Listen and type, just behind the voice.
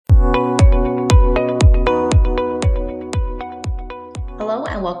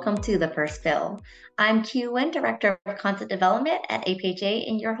and welcome to The First Fill. I'm Q-Win, Director of Content Development at APHA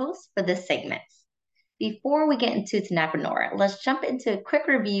and your host for this segment. Before we get into tenapanor, let's jump into a quick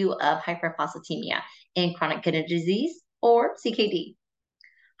review of hyperphosphatemia in chronic kidney disease, or CKD.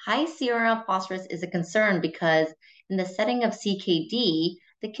 High serum phosphorus is a concern because in the setting of CKD,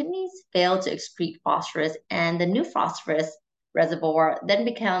 the kidneys fail to excrete phosphorus, and the new phosphorus reservoir then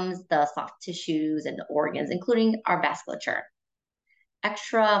becomes the soft tissues and organs, including our vasculature.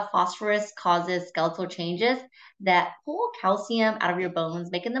 Extra phosphorus causes skeletal changes that pull calcium out of your bones,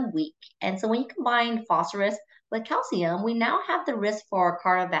 making them weak. And so when you combine phosphorus with calcium, we now have the risk for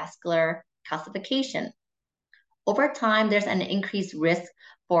cardiovascular calcification. Over time, there's an increased risk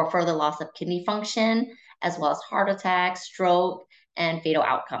for further loss of kidney function, as well as heart attack, stroke, and fatal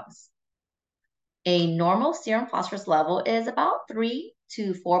outcomes. A normal serum phosphorus level is about 3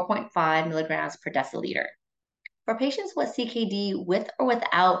 to 4.5 milligrams per deciliter. For patients with CKD with or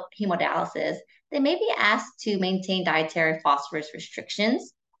without hemodialysis, they may be asked to maintain dietary phosphorus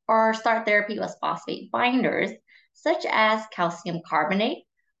restrictions or start therapy with phosphate binders, such as calcium carbonate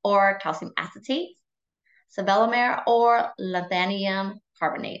or calcium acetate, sevelamer, or lanthanum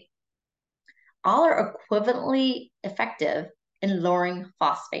carbonate. All are equivalently effective in lowering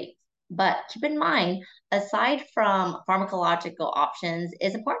phosphate. But keep in mind, aside from pharmacological options,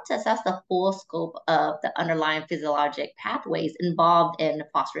 it's important to assess the full scope of the underlying physiologic pathways involved in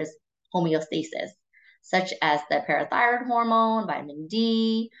phosphorus homeostasis, such as the parathyroid hormone, vitamin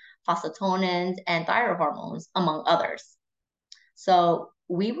D, phosphatonins, and thyroid hormones, among others. So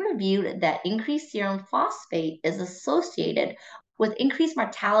we reviewed that increased serum phosphate is associated with increased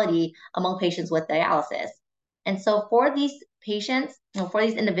mortality among patients with dialysis. And so for these patients, for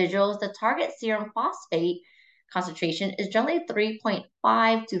these individuals, the target serum phosphate concentration is generally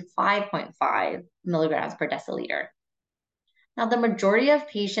 3.5 to 5.5 milligrams per deciliter. Now, the majority of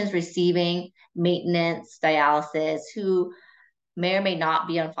patients receiving maintenance dialysis who may or may not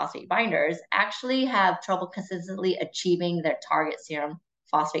be on phosphate binders actually have trouble consistently achieving their target serum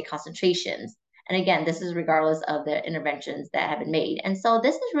phosphate concentrations. And again, this is regardless of the interventions that have been made. And so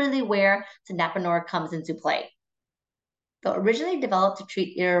this is really where tenapanor comes into play. Though originally developed to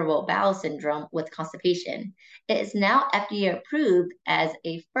treat irritable bowel syndrome with constipation, it is now FDA approved as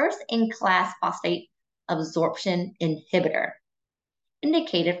a first-in-class phosphate absorption inhibitor,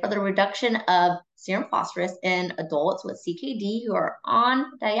 indicated for the reduction of serum phosphorus in adults with CKD who are on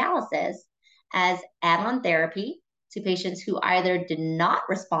dialysis as add-on therapy to patients who either did not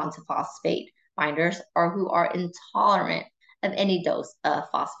respond to phosphate binders or who are intolerant of any dose of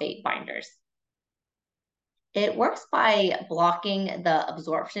phosphate binders. It works by blocking the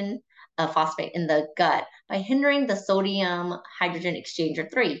absorption of phosphate in the gut by hindering the sodium hydrogen exchanger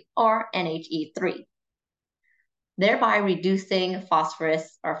 3, or NHE3, thereby reducing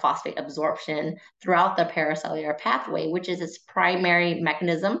phosphorus or phosphate absorption throughout the paracellular pathway, which is its primary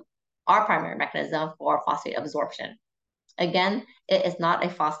mechanism, our primary mechanism for phosphate absorption. Again, it is not a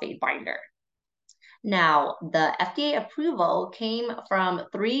phosphate binder. Now, the FDA approval came from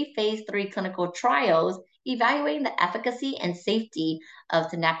 3 phase 3 clinical trials evaluating the efficacy and safety of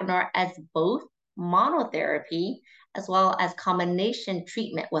tenapanor as both monotherapy as well as combination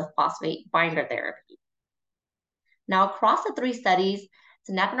treatment with phosphate binder therapy. Now, across the 3 studies,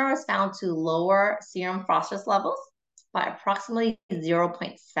 tenapanor was found to lower serum phosphorus levels by approximately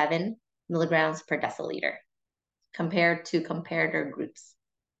 0.7 milligrams per deciliter compared to comparator groups.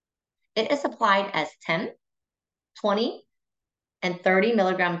 It is applied as 10, 20, and 30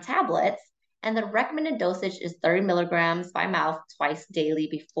 milligram tablets, and the recommended dosage is 30 milligrams by mouth twice daily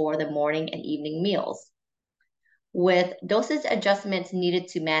before the morning and evening meals, with dosage adjustments needed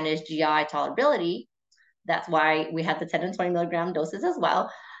to manage GI tolerability. That's why we had the 10 and 20 milligram doses as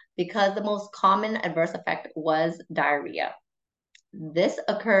well, because the most common adverse effect was diarrhea. This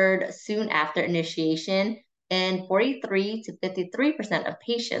occurred soon after initiation in 43 to 53% of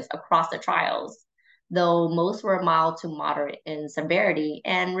patients across the trials, though most were mild to moderate in severity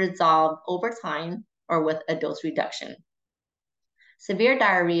and resolved over time or with a dose reduction. Severe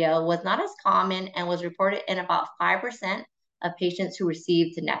diarrhea was not as common and was reported in about 5% of patients who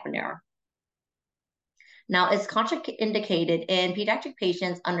received tenapanor. Now, it's contraindicated in pediatric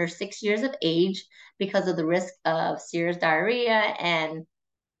patients under 6 years of age because of the risk of serious diarrhea and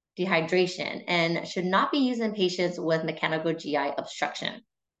dehydration, and should not be used in patients with mechanical GI obstruction.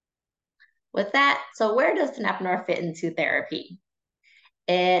 With that, so where does tenapanor fit into therapy?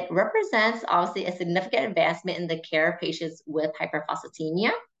 It represents, obviously, a significant advancement in the care of patients with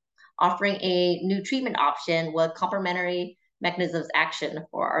hyperphosphatemia, offering a new treatment option with complementary mechanisms of action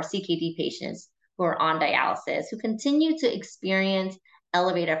for our CKD patients who are on dialysis, who continue to experience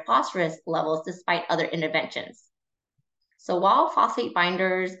elevated phosphorus levels despite other interventions. So while phosphate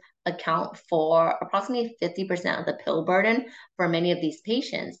binders account for approximately 50% of the pill burden for many of these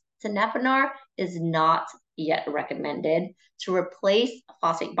patients, tenapanor is not yet recommended to replace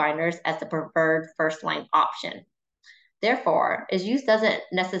phosphate binders as the preferred first-line option. Therefore, its use doesn't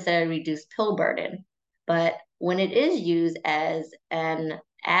necessarily reduce pill burden, but when it is used as an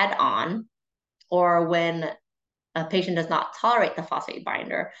add-on or when a patient does not tolerate the phosphate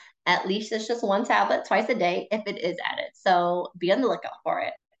binder, at least it's just one tablet twice a day if it is added. So be on the lookout for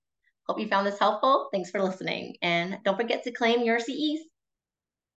it. Hope you found this helpful. Thanks for listening. And don't forget to claim your CEs.